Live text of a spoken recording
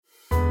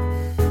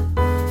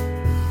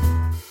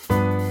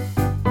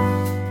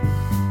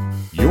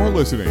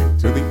listening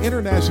to the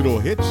international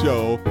hit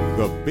show,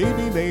 The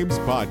Baby Names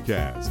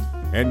Podcast.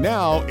 And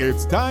now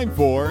it's time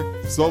for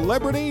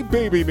Celebrity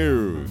Baby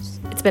News.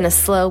 It's been a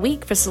slow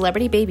week for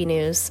celebrity baby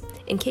news.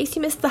 In case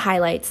you missed the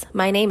highlights,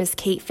 my name is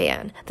Kate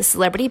Fan, the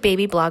celebrity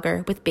baby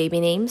blogger with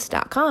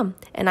babynames.com,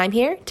 and I'm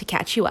here to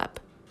catch you up.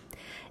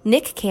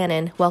 Nick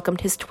Cannon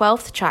welcomed his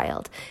 12th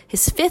child,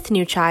 his 5th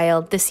new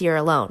child this year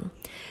alone.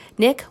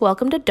 Nick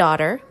welcomed a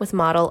daughter with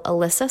model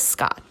Alyssa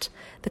Scott.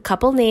 The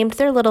couple named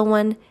their little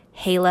one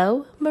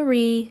Halo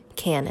Marie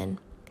Cannon.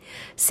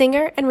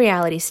 Singer and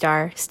reality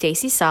star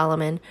Stacey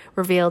Solomon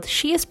revealed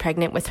she is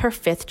pregnant with her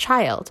 5th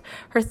child,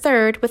 her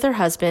 3rd with her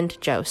husband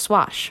Joe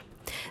Swash.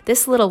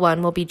 This little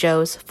one will be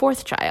Joe's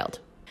 4th child.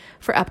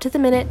 For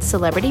up-to-the-minute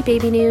celebrity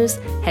baby news,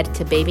 head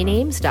to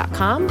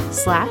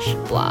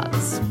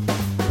babynames.com/blogs.